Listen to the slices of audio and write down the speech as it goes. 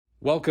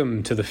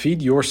Welcome to the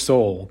Feed Your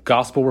Soul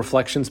Gospel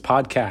Reflections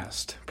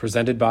podcast,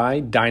 presented by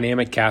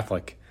Dynamic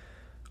Catholic.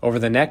 Over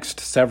the next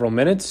several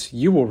minutes,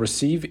 you will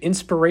receive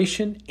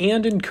inspiration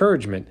and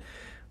encouragement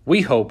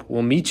we hope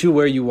will meet you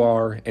where you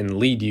are and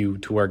lead you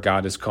to where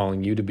God is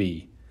calling you to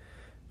be.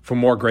 For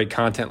more great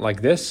content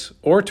like this,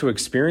 or to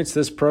experience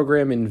this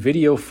program in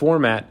video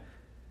format,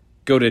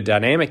 go to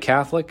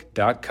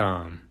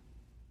dynamiccatholic.com.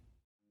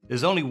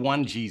 There's only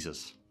one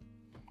Jesus.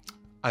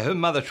 I heard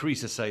Mother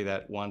Teresa say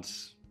that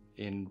once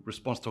in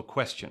response to a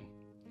question.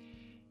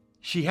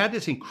 She had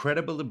this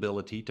incredible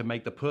ability to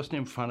make the person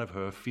in front of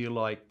her feel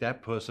like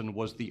that person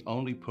was the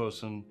only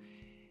person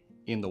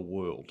in the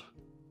world,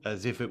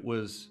 as if it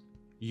was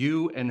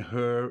you and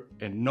her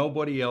and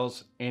nobody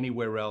else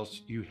anywhere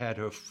else. You had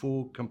her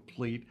full,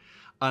 complete,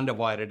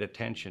 undivided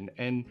attention.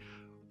 And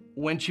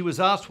when she was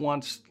asked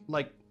once,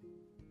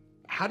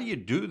 how do you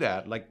do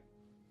that?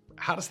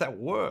 How does that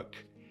work?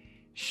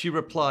 She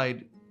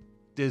replied,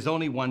 there's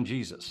only one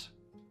Jesus.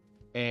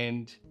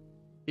 And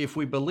if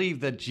we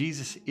believe that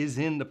Jesus is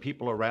in the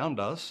people around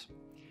us,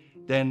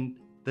 then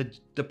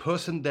the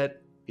person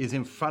that is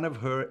in front of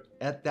her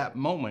at that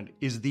moment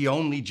is the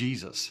only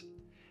Jesus,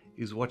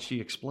 is what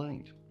she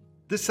explained.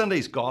 This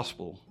Sunday's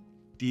gospel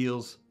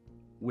deals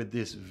with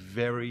this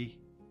very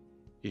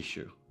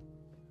issue.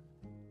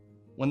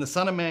 When the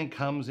Son of Man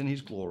comes in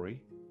his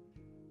glory,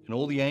 and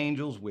all the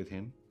angels with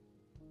him,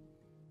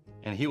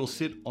 and he will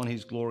sit on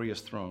his glorious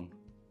throne.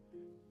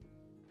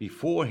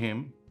 Before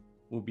him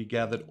will be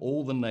gathered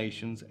all the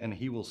nations, and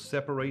he will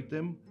separate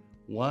them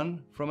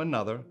one from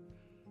another,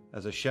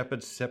 as a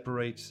shepherd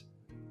separates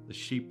the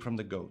sheep from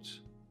the goats.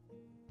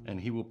 And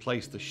he will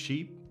place the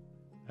sheep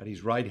at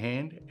his right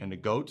hand and the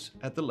goats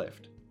at the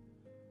left.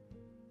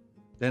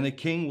 Then the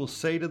king will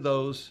say to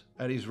those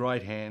at his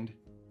right hand,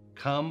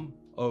 "Come,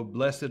 O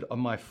blessed of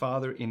my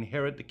Father,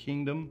 inherit the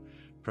kingdom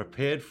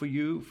prepared for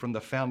you from the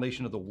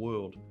foundation of the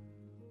world.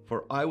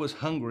 For I was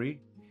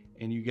hungry,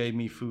 and you gave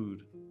me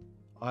food.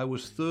 I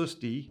was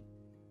thirsty,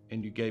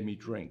 and you gave me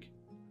drink.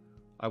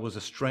 I was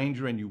a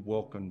stranger, and you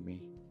welcomed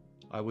me.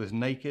 I was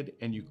naked,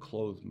 and you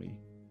clothed me.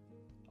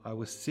 I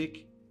was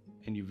sick,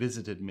 and you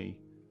visited me.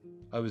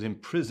 I was in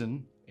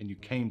prison, and you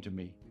came to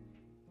me."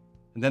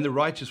 And then the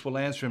righteous will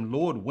answer him,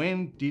 "Lord,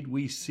 when did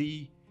we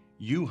see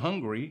you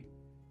hungry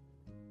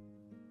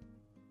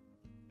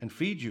and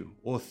feed you,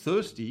 or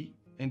thirsty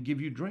and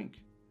give you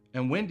drink?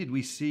 And when did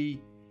we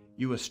see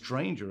you a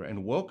stranger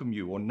and welcome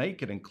you, or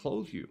naked and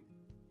clothe you?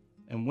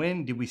 And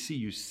when did we see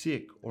you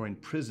sick or in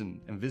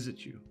prison and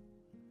visit you?"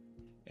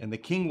 And the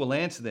king will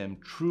answer them,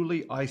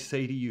 "Truly I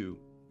say to you,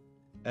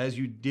 as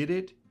you did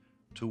it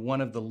to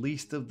one of the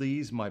least of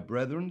these, my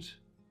brethren,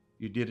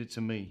 you did it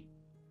to me."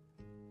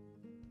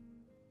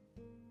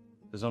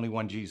 There's only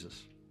one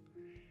Jesus.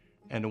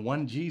 And the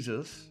one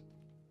Jesus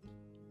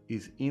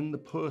is in the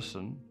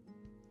person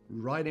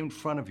right in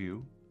front of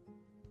you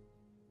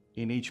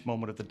in each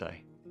moment of the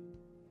day.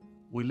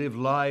 We live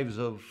lives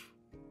of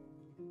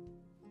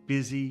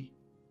busy,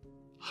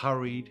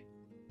 hurried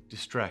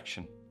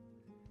distraction.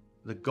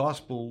 The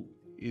gospel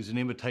is an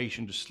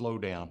invitation to slow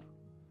down.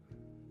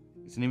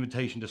 It's an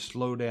invitation to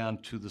slow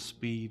down to the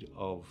speed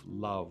of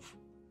love.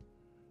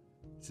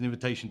 It's an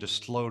invitation to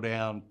slow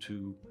down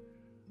to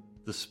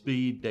the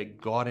speed that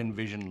God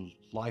envisioned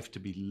life to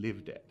be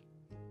lived at.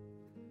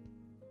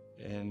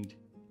 And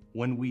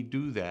when we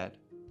do that,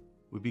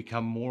 we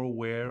become more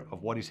aware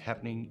of what is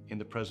happening in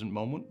the present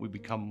moment. We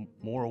become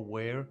more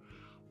aware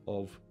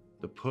of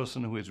the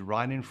person who is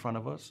right in front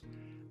of us,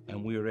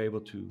 and we are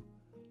able to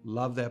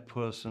love that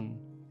person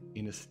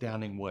in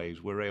astounding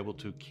ways. We're able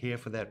to care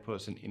for that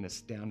person in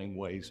astounding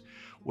ways.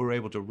 We're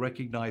able to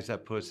recognize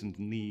that person's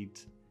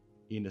needs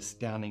in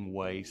astounding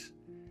ways,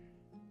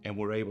 and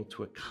we're able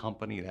to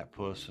accompany that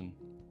person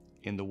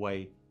in the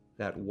way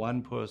that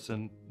one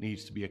person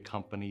needs to be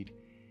accompanied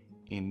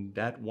in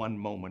that one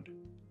moment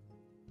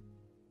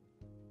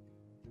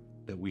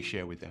that we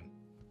share with them.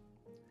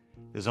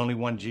 There's only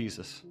one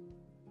Jesus,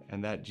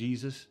 and that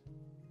Jesus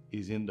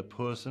is in the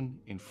person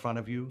in front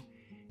of you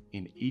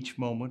in each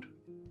moment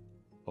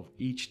of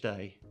each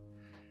day.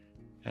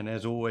 And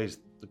as always,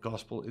 the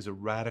gospel is a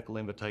radical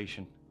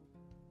invitation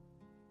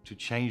to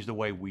change the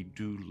way we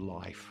do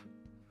life.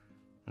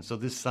 And so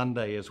this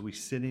Sunday, as we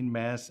sit in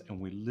Mass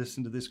and we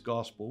listen to this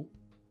gospel,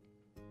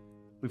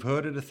 we've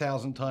heard it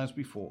 1,000 times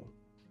before,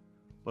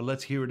 but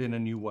let's hear it in a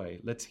new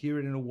way. Let's hear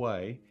it in a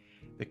way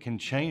that can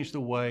change the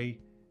way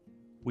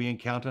we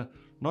encounter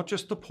not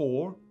just the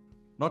poor,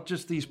 not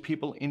just these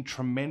people in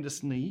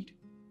tremendous need,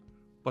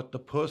 but the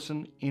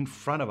person in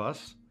front of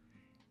us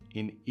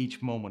in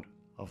each moment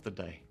of the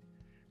day.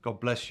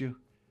 God bless you,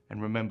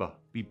 and remember,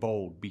 be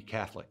bold, be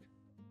Catholic.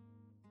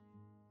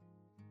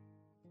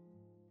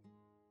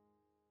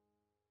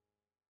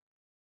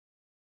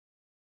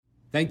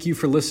 Thank you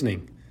for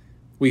listening.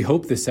 We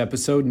hope this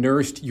episode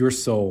nourished your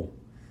soul.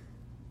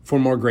 For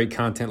more great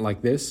content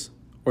like this,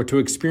 or to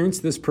experience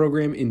this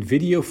program in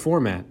video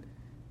format,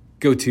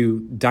 go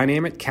to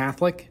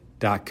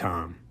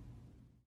dynamiccatholic.com.